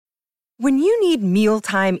When you need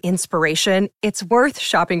mealtime inspiration, it's worth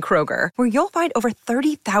shopping Kroger, where you'll find over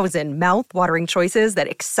 30,000 mouth-watering choices that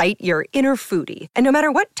excite your inner foodie. And no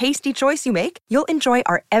matter what tasty choice you make, you'll enjoy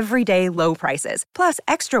our everyday low prices, plus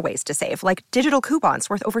extra ways to save, like digital coupons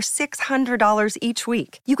worth over $600 each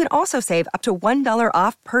week. You can also save up to $1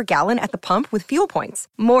 off per gallon at the pump with fuel points.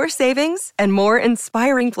 More savings and more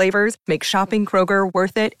inspiring flavors make shopping Kroger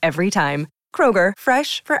worth it every time. Kroger,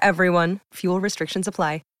 fresh for everyone. Fuel restrictions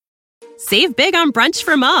apply. Save big on brunch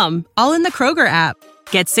for mom, all in the Kroger app.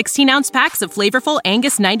 Get 16-ounce packs of flavorful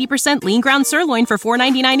Angus 90% lean ground sirloin for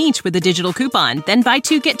 $4.99 each with a digital coupon. Then buy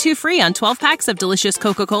 2, get 2 free on 12 packs of delicious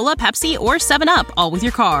Coca-Cola, Pepsi, or 7-Up, all with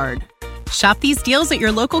your card. Shop these deals at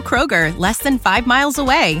your local Kroger, less than 5 miles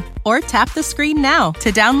away. Or tap the screen now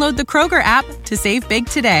to download the Kroger app to save big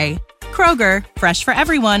today. Kroger, fresh for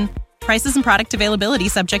everyone. Prices and product availability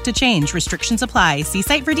subject to change. Restrictions apply. See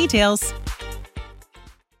site for details.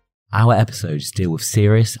 Our episodes deal with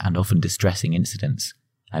serious and often distressing incidents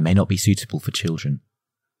and may not be suitable for children.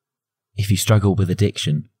 If you struggle with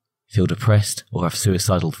addiction, feel depressed or have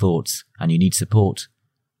suicidal thoughts and you need support,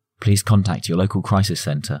 please contact your local crisis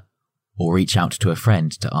centre or reach out to a friend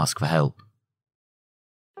to ask for help.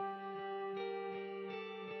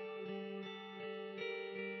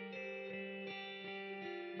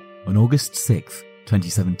 On August 6th,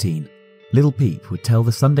 2017, Lil Peep would tell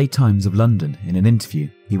the Sunday Times of London in an interview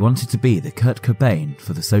he wanted to be the Kurt Cobain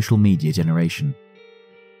for the social media generation.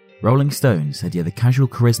 Rolling Stone said he had the casual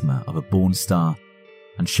charisma of a born star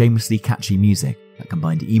and shamelessly catchy music that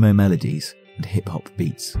combined emo melodies and hip-hop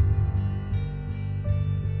beats.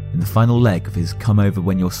 In the final leg of his Come Over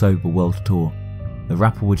When You're Sober world tour, the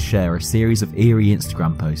rapper would share a series of eerie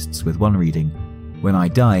Instagram posts with one reading, "When I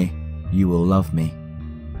die, you will love me."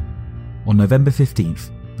 On November 15th,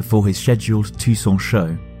 before his scheduled two-song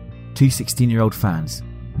show, two 16-year-old fans,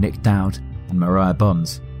 Nick Dowd and Mariah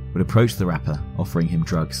Bonds, would approach the rapper offering him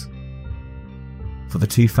drugs. For the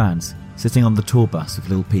two fans, sitting on the tour bus with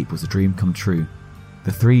Lil Peep was a dream come true.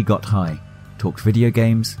 The three got high, talked video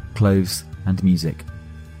games, clothes and music.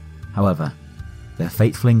 However, their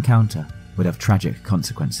fateful encounter would have tragic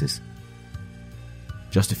consequences.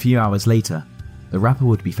 Just a few hours later, the rapper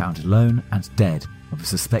would be found alone and dead of a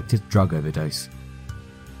suspected drug overdose.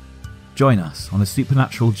 Join us on a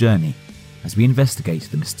supernatural journey as we investigate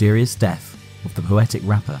the mysterious death of the poetic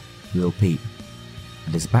rapper Lil Peep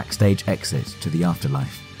and his backstage exit to the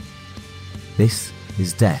afterlife. This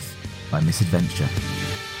is Death by Misadventure.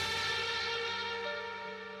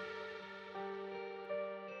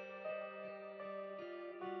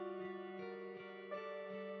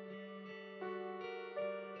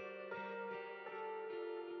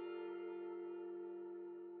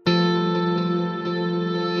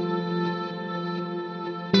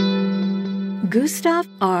 Gustav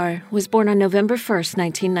R. was born on November 1st,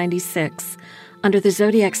 1996, under the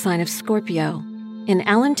zodiac sign of Scorpio, in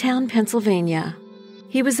Allentown, Pennsylvania.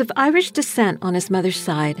 He was of Irish descent on his mother's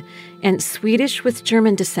side and Swedish with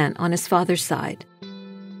German descent on his father's side.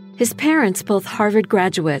 His parents, both Harvard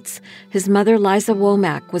graduates, his mother, Liza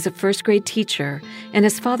Womack, was a first-grade teacher, and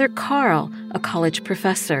his father, Carl, a college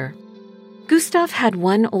professor. Gustav had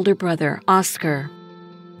one older brother, Oscar.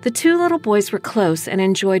 The two little boys were close and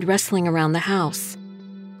enjoyed wrestling around the house.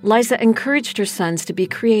 Liza encouraged her sons to be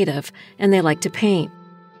creative, and they liked to paint.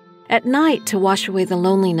 At night, to wash away the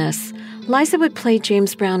loneliness, Liza would play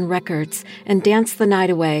James Brown records and dance the night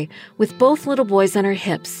away with both little boys on her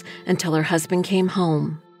hips until her husband came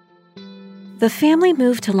home. The family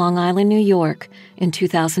moved to Long Island, New York in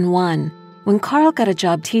 2001 when Carl got a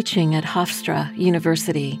job teaching at Hofstra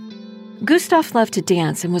University. Gustav loved to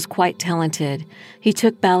dance and was quite talented. He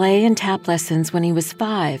took ballet and tap lessons when he was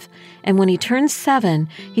 5, and when he turned 7,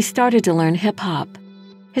 he started to learn hip-hop.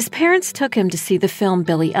 His parents took him to see the film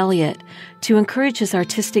Billy Elliot to encourage his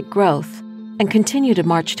artistic growth and continue to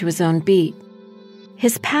march to his own beat.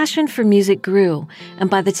 His passion for music grew, and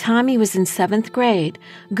by the time he was in 7th grade,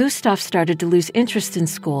 Gustav started to lose interest in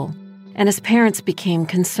school, and his parents became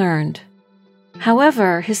concerned.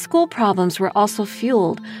 However, his school problems were also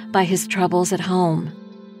fueled by his troubles at home.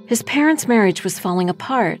 His parents' marriage was falling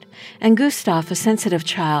apart, and Gustav, a sensitive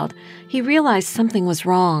child, he realized something was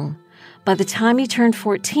wrong. By the time he turned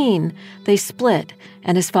 14, they split,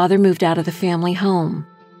 and his father moved out of the family home.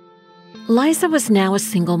 Liza was now a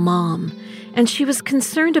single mom, and she was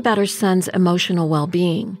concerned about her son's emotional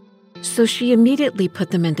well-being, so she immediately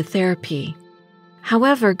put them into therapy.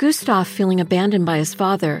 However, Gustav, feeling abandoned by his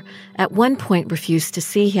father, at one point refused to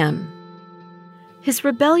see him. His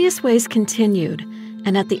rebellious ways continued,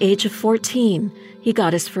 and at the age of 14, he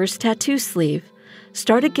got his first tattoo sleeve,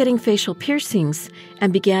 started getting facial piercings,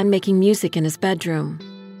 and began making music in his bedroom.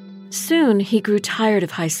 Soon, he grew tired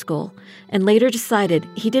of high school and later decided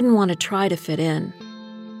he didn't want to try to fit in.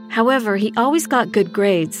 However, he always got good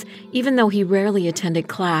grades, even though he rarely attended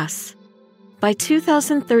class. By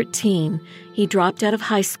 2013, he dropped out of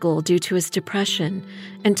high school due to his depression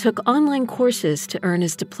and took online courses to earn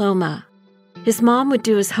his diploma. His mom would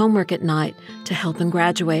do his homework at night to help him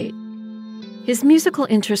graduate. His musical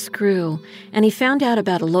interest grew, and he found out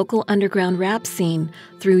about a local underground rap scene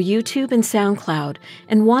through YouTube and SoundCloud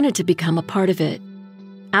and wanted to become a part of it.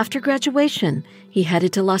 After graduation, he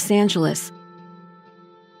headed to Los Angeles.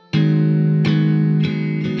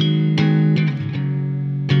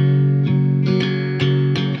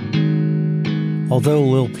 Although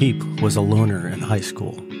Lil Peep was a loner in high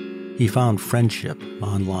school, he found friendship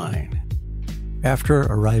online. After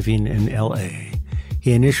arriving in LA,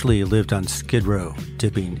 he initially lived on Skid Row,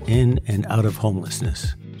 dipping in and out of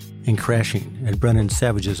homelessness, and crashing at Brennan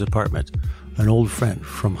Savage's apartment, an old friend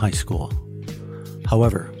from high school.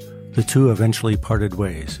 However, the two eventually parted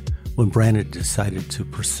ways when Brennan decided to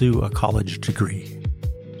pursue a college degree.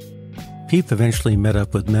 Peep eventually met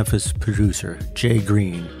up with Memphis producer Jay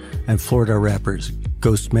Green and Florida rappers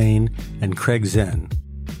Ghost Mane and Craig Zen,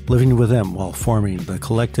 living with them while forming the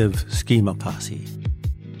collective Schema Posse.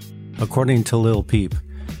 According to Lil Peep,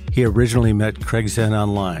 he originally met Craig Zen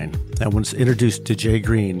online and was introduced to Jay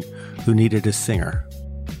Green, who needed a singer.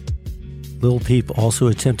 Lil Peep also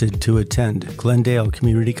attempted to attend Glendale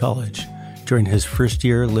Community College during his first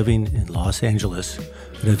year living in Los Angeles,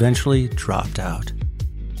 but eventually dropped out.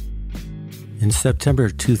 In September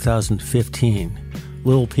 2015,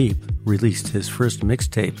 Lil Peep released his first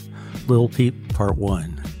mixtape, Lil Peep Part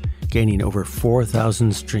 1, gaining over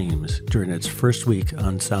 4,000 streams during its first week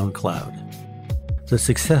on SoundCloud. The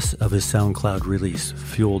success of his SoundCloud release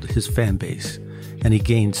fueled his fan base, and he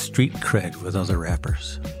gained street cred with other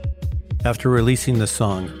rappers. After releasing the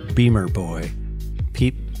song Beamer Boy,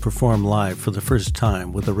 Peep performed live for the first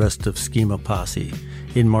time with the rest of Schema Posse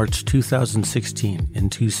in March 2016 in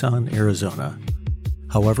Tucson, Arizona.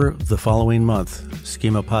 However, the following month,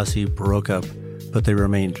 Schema Posse broke up, but they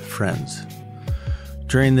remained friends.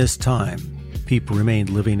 During this time, Peep remained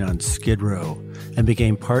living on Skid Row and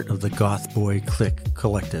became part of the Goth Boy Clique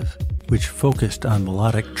collective, which focused on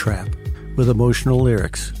melodic trap with emotional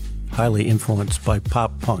lyrics, highly influenced by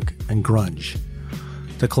pop punk and grunge.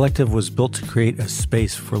 The collective was built to create a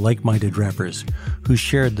space for like-minded rappers who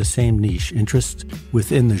shared the same niche interests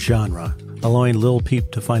within the genre, allowing Lil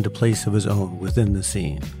Peep to find a place of his own within the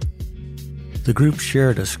scene. The group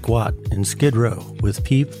shared a squat in Skid Row with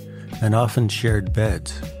Peep and often shared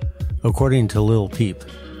beds. According to Lil Peep,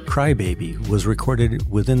 Crybaby was recorded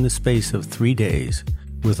within the space of 3 days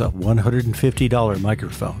with a $150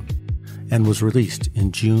 microphone and was released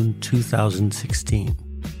in June 2016.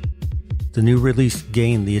 The new release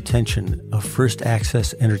gained the attention of First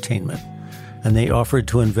Access Entertainment, and they offered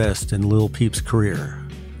to invest in Lil Peep's career.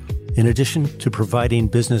 In addition to providing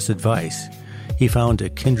business advice, he found a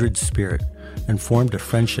kindred spirit and formed a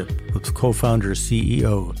friendship with co-founder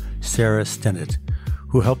CEO Sarah Stennett,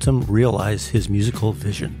 who helped him realize his musical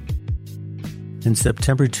vision. In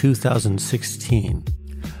September 2016,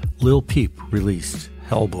 Lil Peep released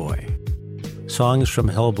Hellboy. Songs from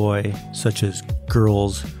Hellboy, such as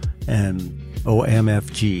Girls and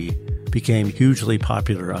OMFG, became hugely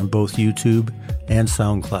popular on both YouTube and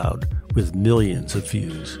SoundCloud with millions of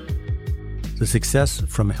views. The success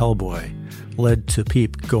from Hellboy led to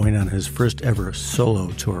Peep going on his first ever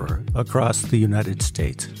solo tour across the United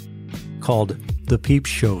States, called The Peep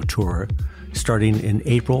Show Tour, starting in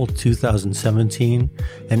April 2017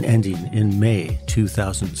 and ending in May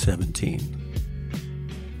 2017.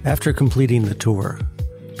 After completing the tour,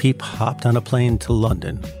 Peep hopped on a plane to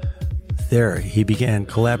London. There, he began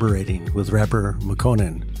collaborating with rapper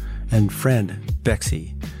Makonnen and friend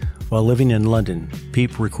Bexy. While living in London,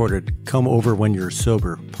 Peep recorded Come Over When You're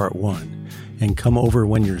Sober Part 1 and Come Over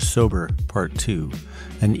When You're Sober Part 2,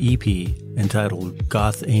 an EP entitled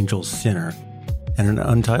Goth Angel Sinner, and an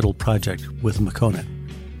untitled project with Makonnen.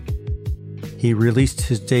 He released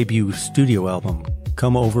his debut studio album,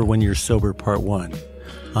 Come Over When You're Sober Part 1,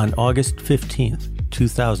 on August 15th,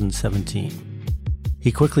 2017.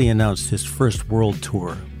 He quickly announced his first world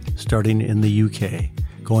tour, starting in the UK,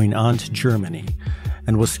 going on to Germany,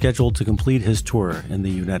 and was scheduled to complete his tour in the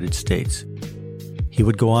United States. He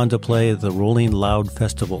would go on to play the Rolling Loud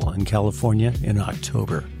Festival in California in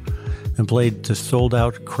October, and played to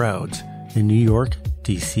sold-out crowds in New York,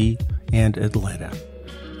 DC, and Atlanta.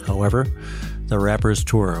 However, the rapper's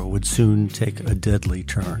tour would soon take a deadly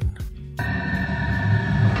turn.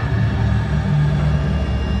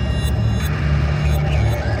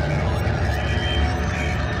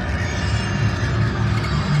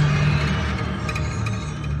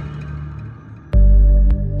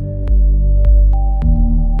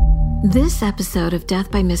 This episode of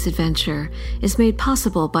Death by Misadventure is made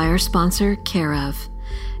possible by our sponsor, Care of.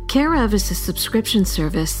 Care of is a subscription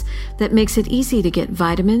service that makes it easy to get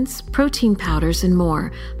vitamins, protein powders, and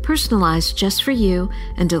more personalized just for you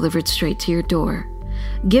and delivered straight to your door.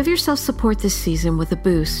 Give yourself support this season with a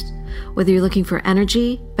boost, whether you're looking for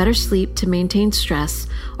energy, better sleep to maintain stress,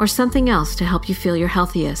 or something else to help you feel your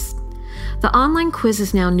healthiest. The online quiz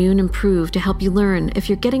is now new and improved to help you learn if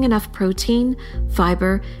you're getting enough protein,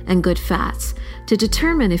 fiber, and good fats to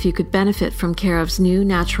determine if you could benefit from Care of's new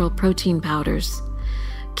natural protein powders.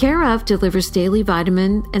 Care of delivers daily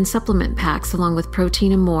vitamin and supplement packs along with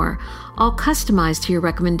protein and more, all customized to your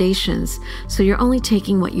recommendations, so you're only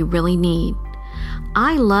taking what you really need.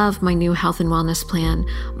 I love my new health and wellness plan.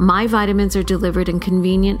 My vitamins are delivered in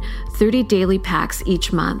convenient 30 daily packs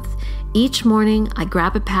each month. Each morning, I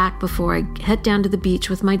grab a pack before I head down to the beach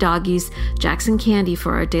with my doggies, Jax and Candy,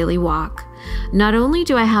 for our daily walk. Not only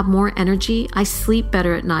do I have more energy, I sleep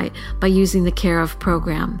better at night by using the Care of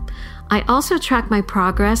program. I also track my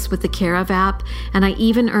progress with the Care of app, and I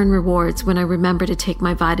even earn rewards when I remember to take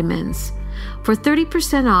my vitamins. For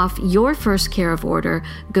 30% off your first Care of order,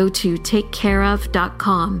 go to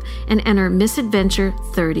takecareof.com and enter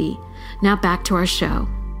Misadventure30. Now back to our show.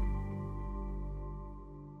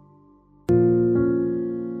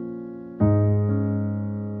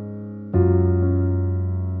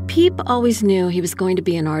 Peep always knew he was going to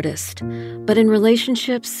be an artist, but in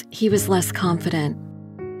relationships, he was less confident.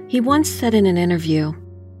 He once said in an interview,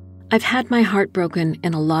 "I've had my heart broken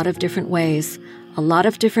in a lot of different ways, a lot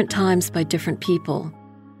of different times by different people.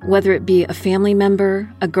 Whether it be a family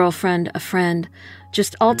member, a girlfriend, a friend,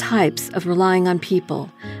 just all types of relying on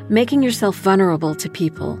people, making yourself vulnerable to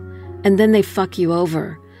people, and then they fuck you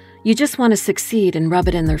over. You just want to succeed and rub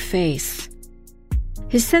it in their face."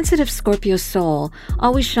 His sensitive Scorpio soul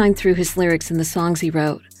always shined through his lyrics in the songs he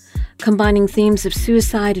wrote, combining themes of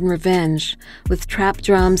suicide and revenge with trap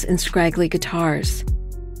drums and scraggly guitars.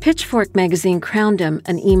 Pitchfork magazine crowned him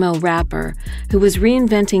an emo rapper who was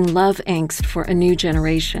reinventing love angst for a new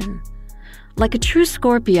generation. Like a true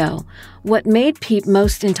Scorpio, what made Peep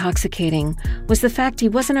most intoxicating was the fact he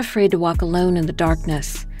wasn't afraid to walk alone in the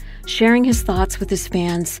darkness, sharing his thoughts with his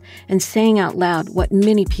fans and saying out loud what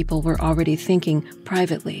many people were already thinking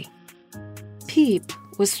privately. Peep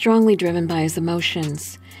was strongly driven by his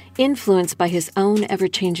emotions, influenced by his own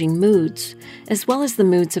ever-changing moods, as well as the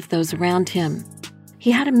moods of those around him.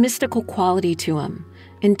 He had a mystical quality to him,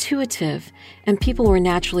 intuitive, and people were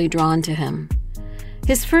naturally drawn to him.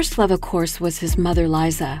 His first love, of course, was his mother,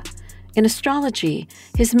 Liza. In astrology,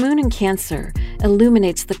 his moon in Cancer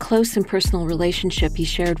illuminates the close and personal relationship he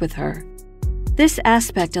shared with her. This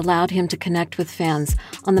aspect allowed him to connect with fans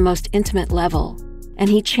on the most intimate level, and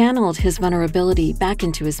he channeled his vulnerability back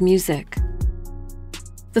into his music.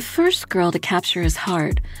 The first girl to capture his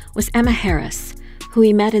heart was Emma Harris, who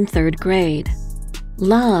he met in 3rd grade.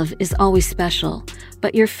 Love is always special,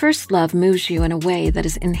 but your first love moves you in a way that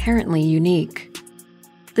is inherently unique.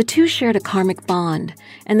 The two shared a karmic bond,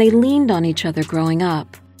 and they leaned on each other growing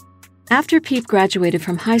up. After Peep graduated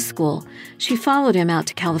from high school, she followed him out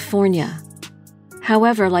to California.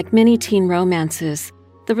 However, like many teen romances,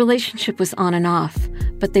 the relationship was on and off,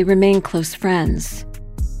 but they remained close friends.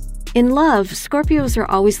 In love, Scorpios are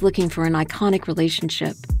always looking for an iconic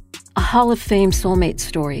relationship, a Hall of Fame soulmate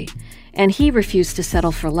story, and he refused to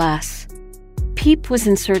settle for less. Peep was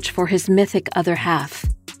in search for his mythic other half,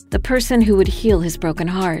 the person who would heal his broken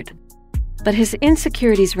heart. But his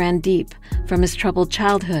insecurities ran deep from his troubled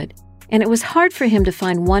childhood, and it was hard for him to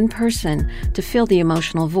find one person to fill the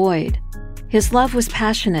emotional void. His love was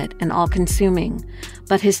passionate and all-consuming,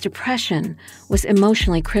 but his depression was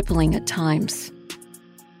emotionally crippling at times.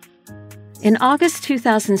 In August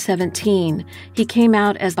 2017, he came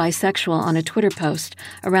out as bisexual on a Twitter post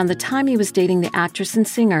around the time he was dating the actress and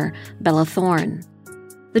singer Bella Thorne.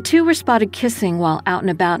 The two were spotted kissing while out and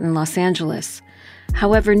about in Los Angeles.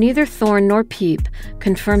 However, neither Thorne nor Peep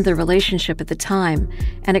confirmed their relationship at the time,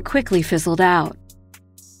 and it quickly fizzled out.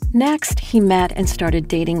 Next, he met and started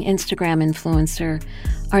dating Instagram influencer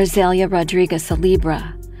Arzelia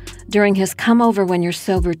Rodriguez-Alibra during his Come Over When You're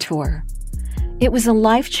Sober tour. It was a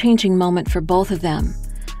life-changing moment for both of them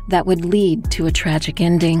that would lead to a tragic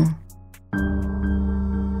ending.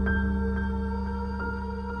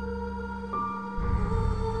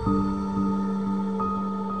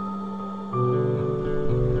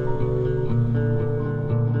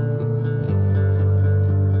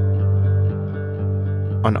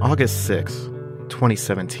 On August 6,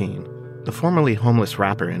 2017, the formerly homeless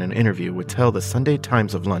rapper in an interview would tell the Sunday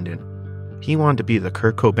Times of London he wanted to be the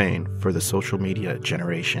Kurt Cobain for the social media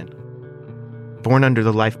generation. Born under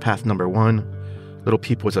the life path number 1, Lil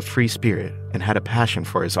Peep was a free spirit and had a passion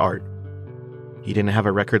for his art. He didn't have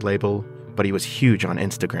a record label, but he was huge on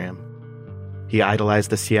Instagram. He idolized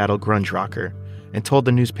the Seattle grunge rocker and told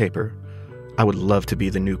the newspaper, "I would love to be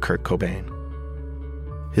the new Kurt Cobain."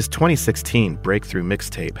 His 2016 breakthrough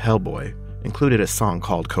mixtape, Hellboy, included a song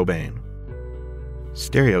called Cobain.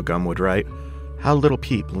 Stereogum would write how Lil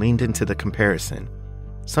Peep leaned into the comparison,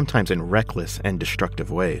 sometimes in reckless and destructive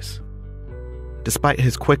ways. Despite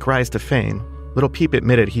his quick rise to fame, Lil Peep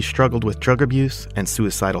admitted he struggled with drug abuse and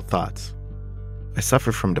suicidal thoughts. "I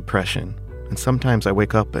suffer from depression, and sometimes I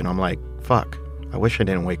wake up and I'm like, fuck, I wish I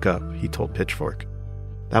didn't wake up," he told Pitchfork.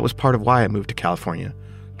 "That was part of why I moved to California,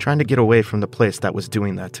 trying to get away from the place that was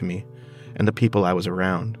doing that to me and the people I was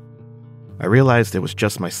around. I realized it was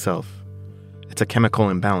just myself. It's a chemical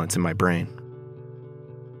imbalance in my brain."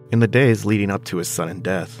 In the days leading up to his sudden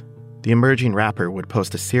death, the emerging rapper would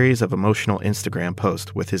post a series of emotional Instagram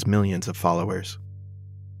posts with his millions of followers.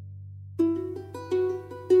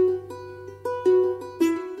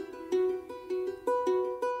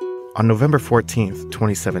 On November 14th,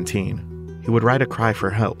 2017, he would write a cry for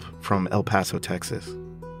help from El Paso, Texas.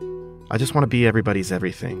 "I just want to be everybody's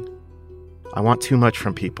everything. I want too much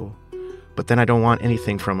from people, but then I don't want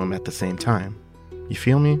anything from them at the same time. You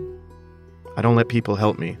feel me? I don't let people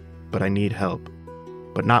help me, but I need help.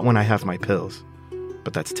 But not when I have my pills.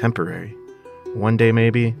 But that's temporary. One day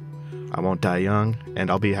maybe, I won't die young, and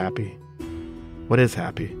I'll be happy. What is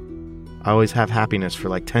happy? I always have happiness for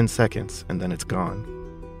like 10 seconds, and then it's gone.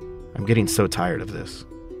 I'm getting so tired of this."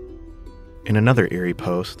 In another eerie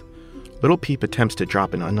post, Lil Peep attempts to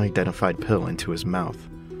drop an unidentified pill into his mouth,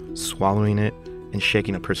 swallowing it and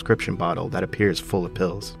shaking a prescription bottle that appears full of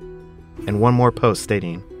pills. And one more post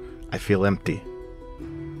stating, "I feel empty."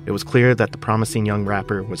 It was clear that the promising young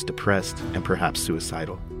rapper was depressed and perhaps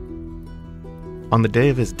suicidal. On the day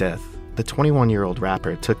of his death, the 21-year-old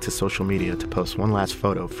rapper took to social media to post one last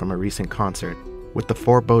photo from a recent concert with the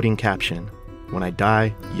foreboding caption, "When I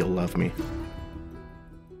die, you'll love me."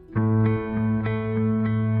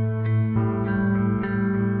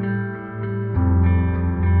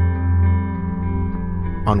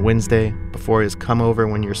 On Wednesday, before his Come Over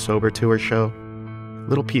When You're Sober tour show,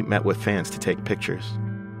 Lil Peep met with fans to take pictures.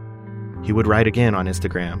 He would write again on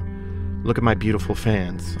Instagram, "Look at my beautiful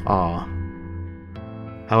fans, aw."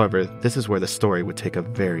 However, this is where the story would take a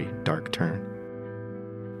very dark turn.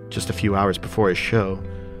 Just a few hours before his show,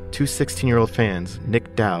 two 16-year-old fans,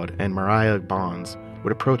 Nick Dowd and Mariah Bonds,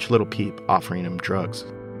 would approach Lil Peep offering him drugs.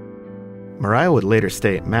 Mariah would later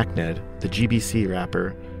state MacNed, the GBC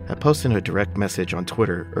rapper, had posted a direct message on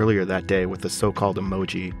Twitter earlier that day with the so-called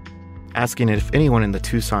emoji, asking if anyone in the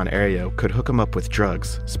Tucson area could hook him up with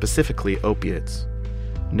drugs, specifically opiates.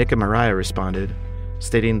 Nick and Mariah responded,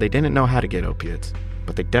 stating they didn't know how to get opiates,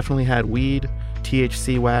 but they definitely had weed,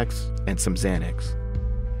 THC wax, and some Xanax.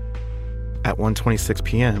 At 1:26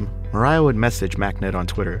 p.m., Mariah would message MacNed on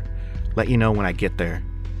Twitter, "Let you know when I get there."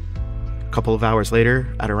 A couple of hours later,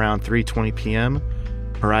 at around 3:20 p.m.,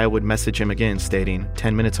 Mariah would message him again stating,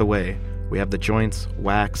 10 minutes away, we have the joints,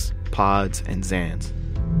 wax, pods, and Xans.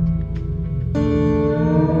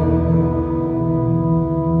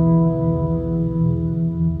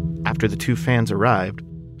 After the two fans arrived,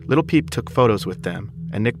 Lil Peep took photos with them,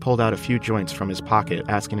 and Nick pulled out a few joints from his pocket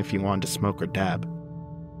asking if he wanted to smoke or dab.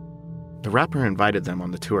 The rapper invited them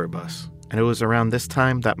on the tour bus, and it was around this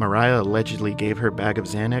time that Mariah allegedly gave her bag of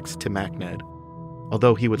Xanax to MacNed,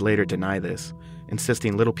 although he would later deny this,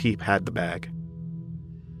 insisting Lil Peep had the bag.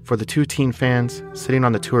 For the two teen fans, sitting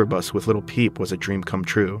on the tour bus with Lil Peep was a dream come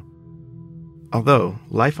true. Although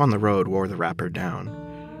life on the road wore the rapper down,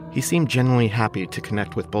 he seemed genuinely happy to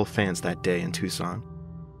connect with both fans that day in Tucson.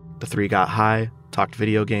 The three got high, talked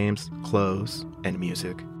video games, clothes, and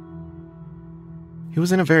music. He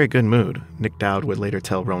was in a very good mood, Nick Dowd would later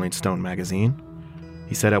tell Rolling Stone magazine.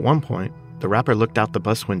 He said at one point, the rapper looked out the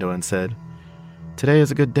bus window and said, "Today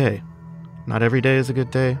is a good day. Not every day is a good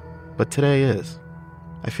day, but today is.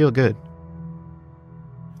 I feel good."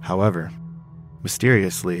 However,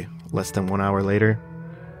 mysteriously, less than 1 hour later,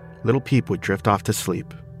 Lil Peep would drift off to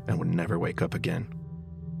sleep and would never wake up again.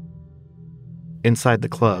 Inside the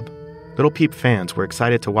club, Lil Peep fans were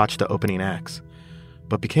excited to watch the opening acts,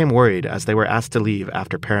 but became worried as they were asked to leave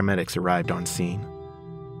after paramedics arrived on scene.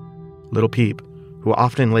 Lil Peep, who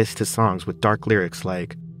often laced his songs with dark lyrics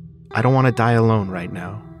like, "I don't want to die alone right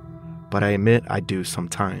now, but I admit I do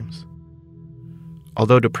sometimes,"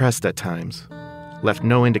 although depressed at times, left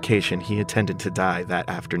no indication he intended to die that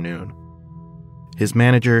afternoon. His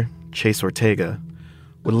manager, Chase Ortega,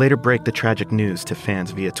 would later break the tragic news to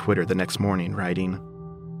fans via Twitter the next morning, writing,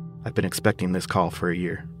 I've been expecting this call for a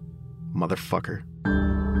year. Motherfucker.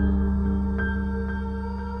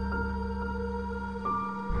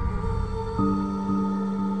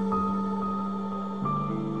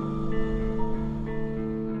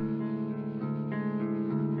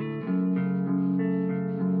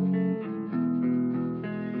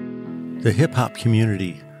 The hip-hop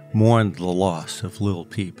community mourned the loss of Lil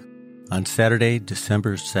Peep on Saturday,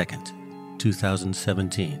 December 2nd,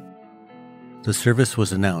 2017. The service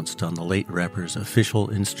was announced on the late rapper's official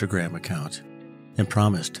Instagram account and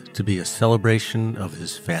promised to be a celebration of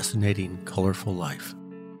his fascinating, colorful life.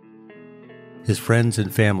 His friends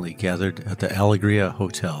and family gathered at the Alegria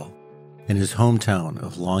Hotel in his hometown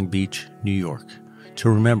of Long Beach, New York,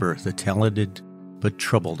 to remember the talented but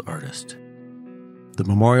troubled artist. The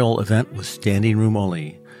memorial event was standing room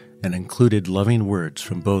only and included loving words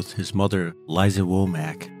from both his mother, Liza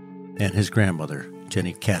Womack, and his grandmother,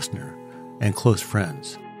 Jenny Kastner, and close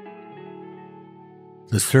friends.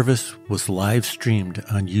 The service was live streamed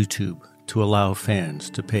on YouTube to allow fans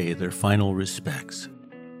to pay their final respects.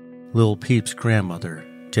 Lil Peep's grandmother,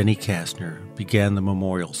 Jenny Kastner, began the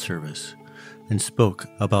memorial service and spoke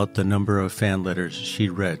about the number of fan letters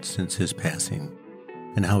she'd read since his passing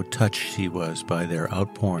and how touched she was by their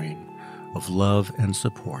outpouring of love and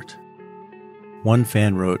support. One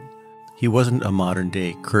fan wrote, "He wasn't a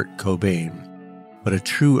modern-day Kurt Cobain, but a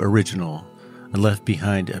true original and left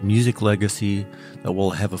behind a music legacy that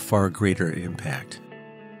will have a far greater impact.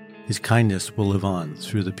 His kindness will live on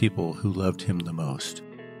through the people who loved him the most."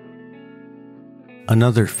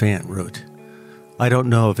 Another fan wrote, "I don't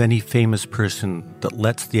know of any famous person that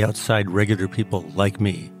lets the outside regular people like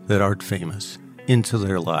me that aren't famous into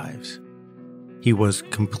their lives. He was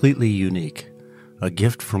completely unique, a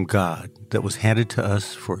gift from God that was handed to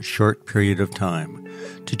us for a short period of time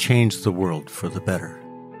to change the world for the better."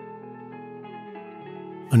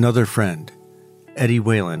 Another friend, Eddie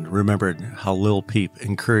Whalen, remembered how Lil Peep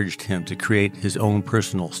encouraged him to create his own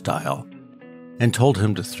personal style and told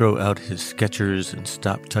him to throw out his Skechers and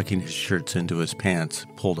stop tucking his shirts into his pants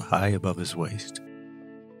pulled high above his waist.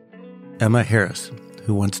 Emma Harris,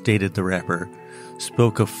 who once dated the rapper,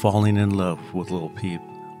 spoke of falling in love with Lil Peep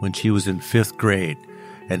when she was in 5th grade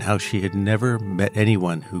and how she had never met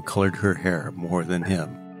anyone who colored her hair more than him.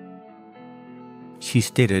 She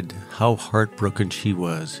stated how heartbroken she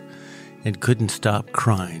was and couldn't stop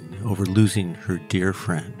crying over losing her dear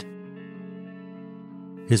friend.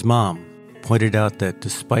 His mom pointed out that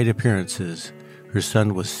despite appearances, her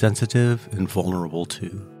son was sensitive and vulnerable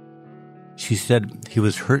too. She said he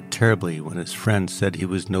was hurt terribly when his friends said he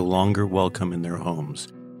was no longer welcome in their homes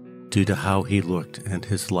due to how he looked and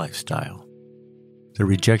his lifestyle. The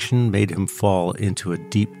rejection made him fall into a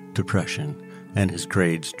deep depression and his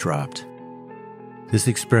grades dropped. This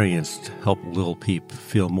experience helped Lil Peep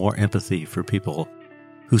feel more empathy for people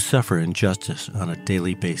who suffer injustice on a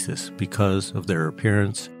daily basis because of their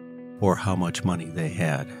appearance or how much money they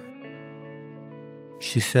had.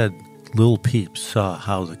 She said Lil Peep saw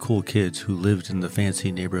how the cool kids who lived in the fancy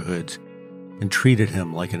neighborhoods and treated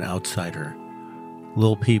him like an outsider.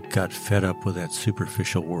 Lil Peep got fed up with that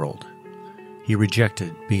superficial world. He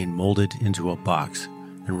rejected being molded into a box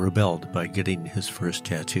and rebelled by getting his first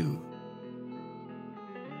tattoo.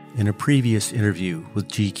 In a previous interview with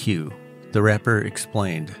GQ, the rapper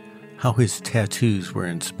explained how his tattoos were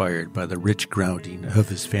inspired by the rich grounding of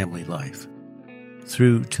his family life,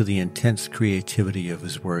 through to the intense creativity of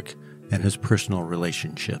his work and his personal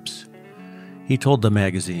relationships. He told the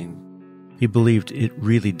magazine he believed it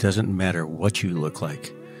really doesn't matter what you look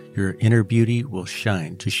like. Your inner beauty will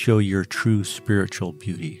shine to show your true spiritual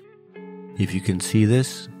beauty. If you can see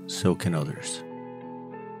this, so can others.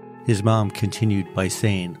 His mom continued by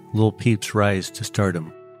saying Lil Peep's rise to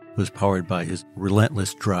stardom was powered by his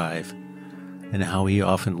relentless drive and how he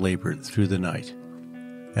often labored through the night.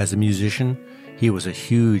 As a musician, he was a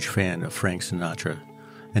huge fan of Frank Sinatra,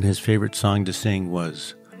 and his favorite song to sing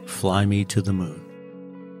was "Fly Me to the Moon."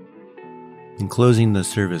 In closing the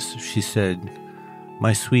service, she said,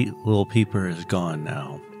 "My sweet Lil Peeper is gone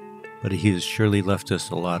now, but he has surely left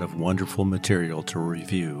us a lot of wonderful material to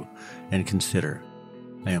review and consider.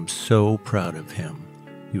 I am so proud of him,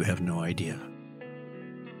 you have no idea."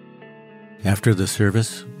 After the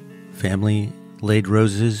service, family laid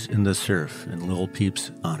roses in the surf in Lil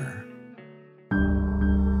Peep's honor.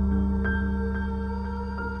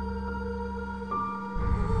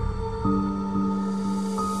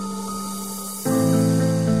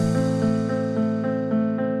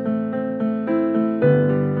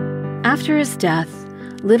 After his death,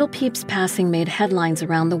 Lil Peep's passing made headlines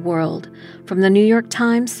around the world, from the New York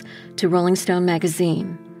Times to Rolling Stone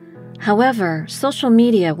magazine. However, social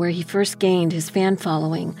media, where he first gained his fan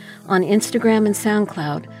following on Instagram and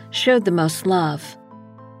SoundCloud, showed the most love.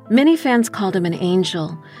 Many fans called him an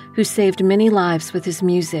angel who saved many lives with his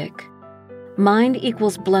music. Mind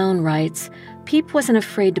Equals Blown writes, Peep wasn't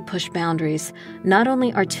afraid to push boundaries, not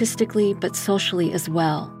only artistically but socially as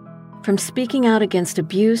well. From speaking out against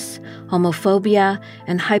abuse, homophobia,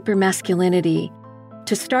 and hypermasculinity,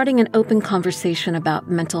 to starting an open conversation about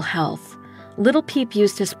mental health, Lil Peep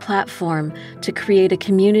used his platform to create a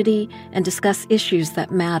community and discuss issues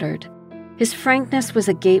that mattered. His frankness was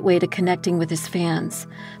a gateway to connecting with his fans,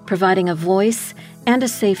 providing a voice and a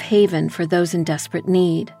safe haven for those in desperate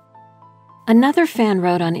need. Another fan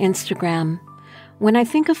wrote on Instagram, "When I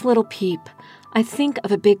think of Lil Peep, I think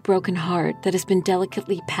of a big broken heart that has been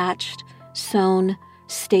delicately patched, sewn,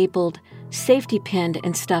 stapled, safety pinned,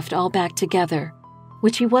 and stuffed all back together,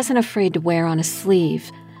 which he wasn't afraid to wear on his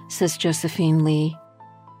sleeve," says Josephine Lee.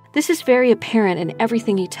 This is very apparent in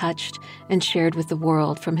everything he touched and shared with the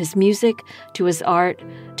world, from his music to his art,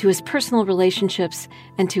 to his personal relationships,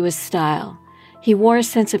 and to his style. He wore a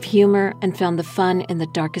sense of humor and found the fun in the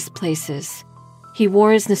darkest places. He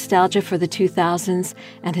wore his nostalgia for the 2000s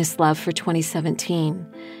and his love for 2017.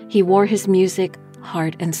 He wore his music,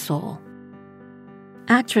 heart, and soul.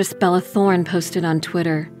 Actress Bella Thorne posted on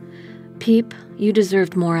Twitter, "Peep, you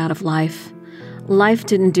deserved more out of life. Life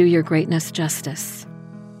didn't do your greatness justice."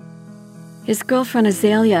 His girlfriend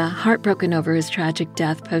Azalea, heartbroken over his tragic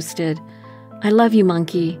death, posted, "I love you,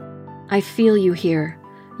 Monkey. I feel you here.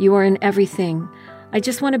 You are in everything. I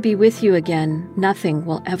just want to be with you again. Nothing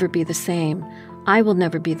will ever be the same. I will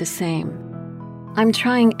never be the same. I'm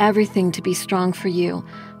trying everything to be strong for you,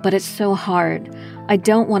 but it's so hard. I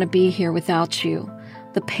don't want to be here without you.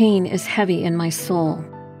 The pain is heavy in my soul."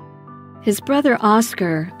 His brother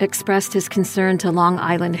Oscar expressed his concern to Long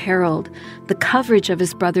Island Herald. The coverage of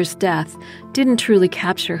his brother's death didn't truly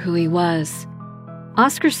capture who he was.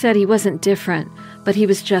 Oscar said he wasn't different, but he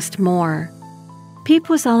was just more. Peep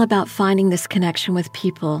was all about finding this connection with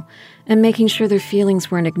people and making sure their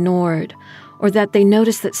feelings weren't ignored, or that they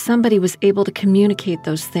noticed that somebody was able to communicate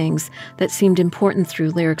those things that seemed important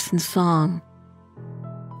through lyrics and song.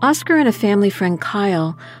 Oscar and a family friend,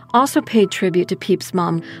 Kyle, also paid tribute to Peep's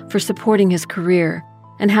mom for supporting his career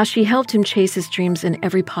and how she helped him chase his dreams in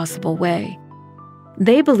every possible way.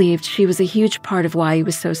 They believed she was a huge part of why he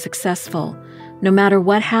was so successful. No matter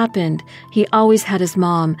what happened, he always had his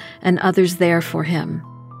mom and others there for him.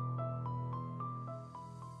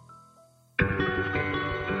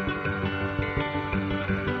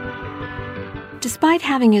 Despite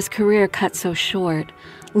having his career cut so short,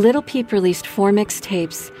 Lil Peep released 4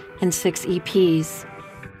 mixtapes and 6 EPs.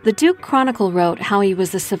 The Duke Chronicle wrote how he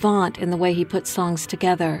was a savant in the way he put songs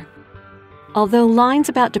together. Although lines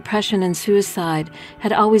about depression and suicide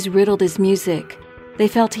had always riddled his music, they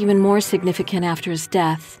felt even more significant after his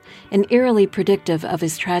death and eerily predictive of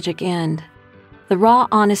his tragic end. The raw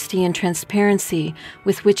honesty and transparency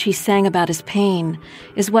with which he sang about his pain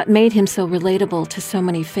is what made him so relatable to so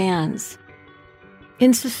many fans.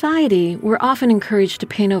 In society, we're often encouraged to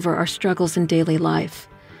paint over our struggles in daily life.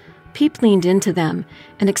 Peep leaned into them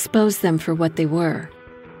and exposed them for what they were.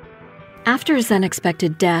 After his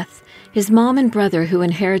unexpected death, his mom and brother, who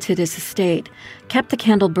inherited his estate, kept the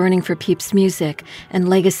candle burning for Peep's music and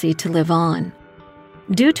legacy to live on.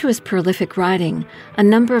 Due to his prolific writing, a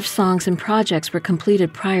number of songs and projects were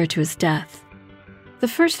completed prior to his death. The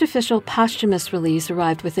first official posthumous release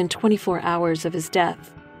arrived within 24 hours of his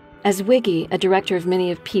death, as Wiggy, a director of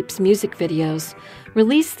many of Peep's music videos,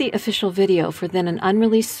 released the official video for then an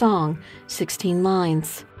unreleased song, 16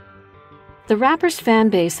 Lines. The rapper's fan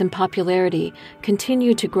base and popularity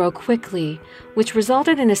continued to grow quickly, which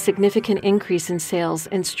resulted in a significant increase in sales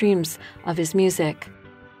and streams of his music.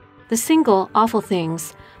 The single, Awful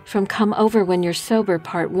Things, from Come Over When You're Sober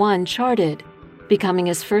Part 1 charted, becoming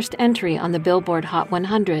his first entry on the Billboard Hot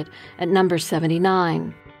 100 at number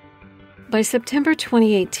 79. By September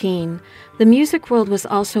 2018, the music world was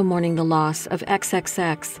also mourning the loss of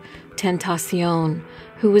XXX Tentacion,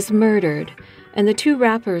 who was murdered, and the two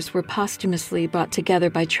rappers were posthumously brought together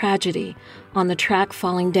by tragedy on the track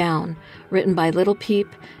Falling Down, written by Lil Peep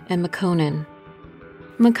and Makonnen.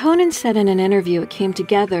 Makonnen said in an interview it came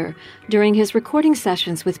together during his recording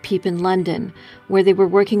sessions with Peep in London, where they were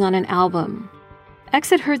working on an album. X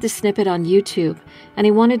had heard the snippet on YouTube, and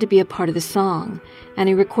he wanted to be a part of the song, and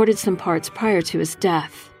he recorded some parts prior to his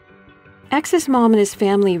death. X's mom and his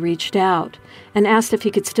family reached out and asked if he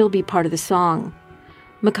could still be part of the song.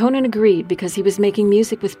 Makonnen agreed because he was making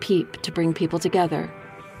music with Peep to bring people together.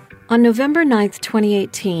 On November 9,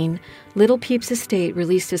 2018, Lil Peep's estate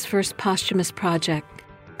released his first posthumous project,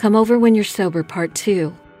 Come Over When You're Sober Part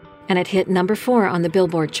 2, and it hit number 4 on the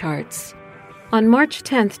Billboard charts. On March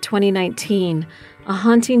 10, 2019, a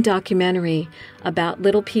haunting documentary about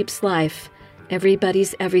Little Peep's life,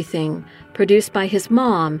 Everybody's Everything, produced by his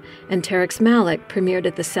mom and Terrence Malick, premiered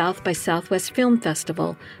at the South by Southwest Film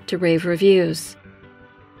Festival to rave reviews.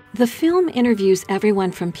 The film interviews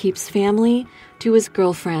everyone from Peep's family to his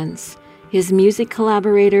girlfriends, his music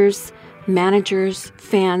collaborators, managers,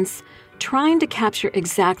 fans, trying to capture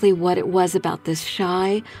exactly what it was about this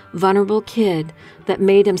shy, vulnerable kid that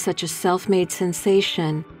made him such a self-made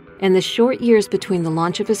sensation, and the short years between the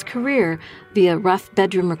launch of his career via rough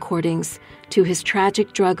bedroom recordings to his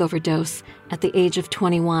tragic drug overdose at the age of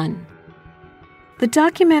 21. The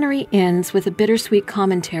documentary ends with a bittersweet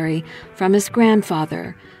commentary from his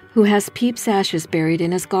grandfather, who has Peep's ashes buried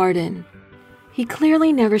in his garden. He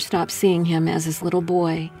clearly never stopped seeing him as his little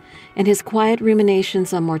boy, and his quiet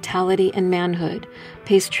ruminations on mortality and manhood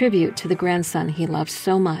pays tribute to the grandson he loved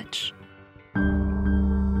so much.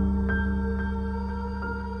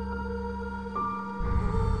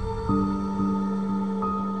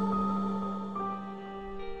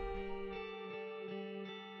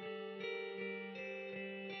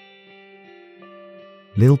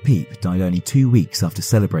 Lil Peep died only 2 weeks after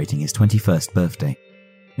celebrating his 21st birthday.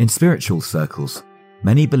 In spiritual circles,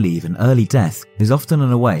 many believe an early death is often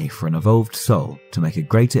a way for an evolved soul to make a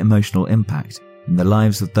greater emotional impact in the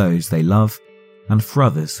lives of those they love and for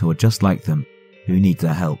others who are just like them, who need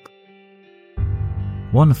their help.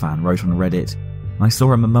 One fan wrote on Reddit, "I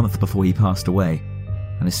saw him a month before he passed away,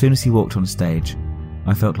 and as soon as he walked on stage,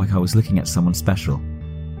 I felt like I was looking at someone special.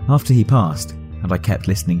 After he passed, and I kept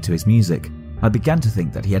listening to his music, I began to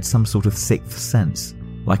think that he had some sort of sixth sense,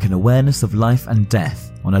 like an awareness of life and death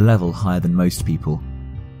on a level higher than most people.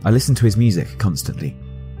 I listened to his music constantly,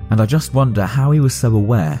 and I just wonder how he was so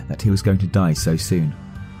aware that he was going to die so soon."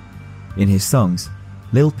 In his songs,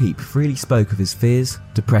 Lil Peep freely spoke of his fears,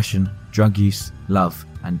 depression, drug use, love,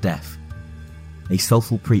 and death. A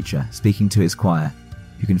soulful preacher speaking to his choir,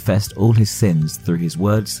 who confessed all his sins through his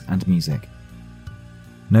words and music.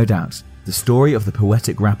 No doubt, the story of the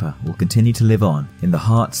poetic rapper will continue to live on in the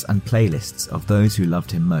hearts and playlists of those who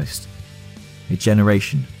loved him most. A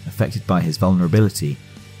generation affected by his vulnerability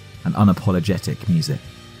and unapologetic music.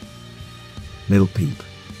 Lil Peep,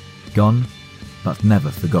 gone but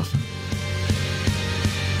never forgotten.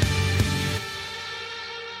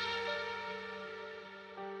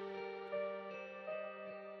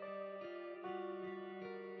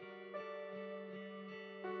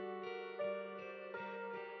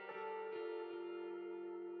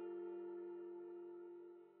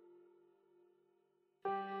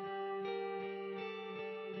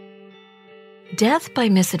 Death by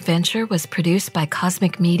Misadventure was produced by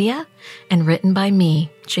Cosmic Media and written by me,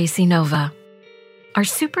 JC Nova. Our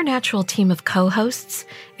supernatural team of co-hosts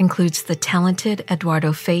includes the talented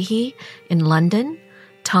Eduardo Fahey in London,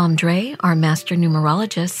 Tom Dre, our master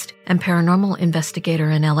numerologist and paranormal investigator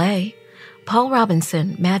in LA, Paul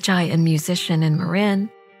Robinson, magi and musician in Marin,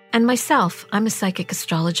 and myself, I'm a psychic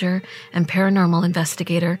astrologer and paranormal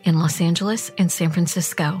investigator in Los Angeles and San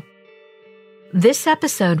Francisco. This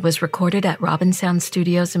episode was recorded at Robin Sound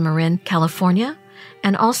Studios in Marin, California,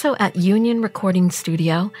 and also at Union Recording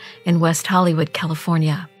Studio in West Hollywood,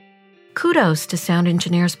 California. Kudos to sound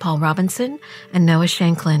engineers Paul Robinson and Noah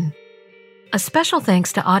Shanklin. A special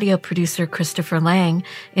thanks to audio producer Christopher Lang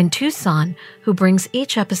in Tucson, who brings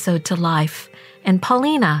each episode to life, and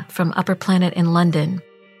Paulina from Upper Planet in London.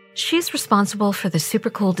 She's responsible for the super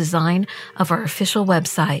cool design of our official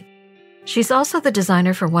website. She's also the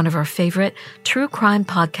designer for one of our favorite true crime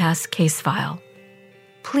podcasts, Case File.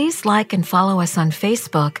 Please like and follow us on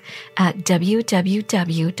Facebook at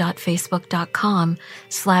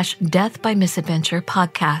www.facebook.com/Death by Misadventure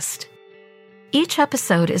podcast. Each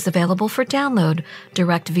episode is available for download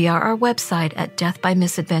direct via our website at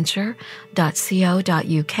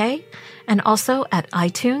deathbymisadventure.co.uk and also at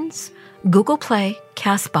iTunes, Google Play,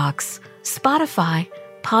 Castbox, Spotify,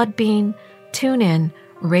 Podbean, TuneIn,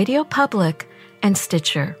 Radio Public, and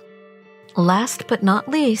Stitcher. Last but not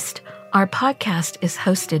least, our podcast is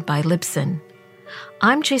hosted by Libsyn.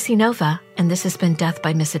 I'm JC Nova, and this has been Death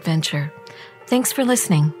by Misadventure. Thanks for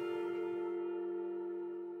listening.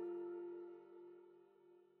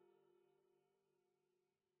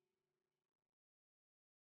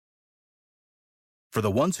 For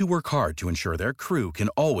the ones who work hard to ensure their crew can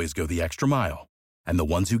always go the extra mile, and the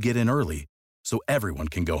ones who get in early so everyone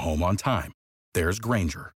can go home on time, there's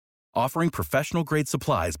Grainger, offering professional-grade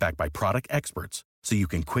supplies backed by product experts so you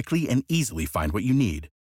can quickly and easily find what you need.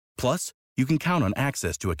 Plus, you can count on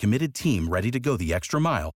access to a committed team ready to go the extra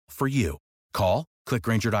mile for you. Call, Click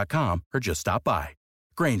Grainger.com or just stop by.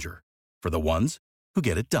 Grainger, for the ones who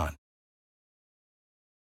get it done.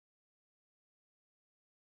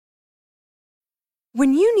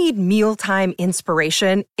 When you need mealtime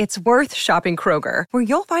inspiration, it's worth shopping Kroger, where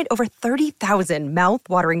you'll find over 30,000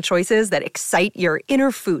 mouth-watering choices that excite your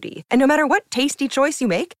inner foodie. And no matter what tasty choice you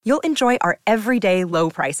make, you'll enjoy our everyday low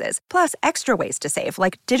prices, plus extra ways to save,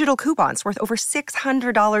 like digital coupons worth over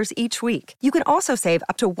 $600 each week. You can also save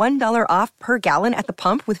up to $1 off per gallon at the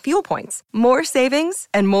pump with fuel points. More savings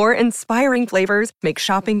and more inspiring flavors make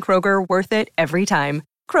shopping Kroger worth it every time.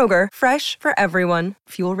 Kroger, fresh for everyone.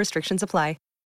 Fuel restrictions apply.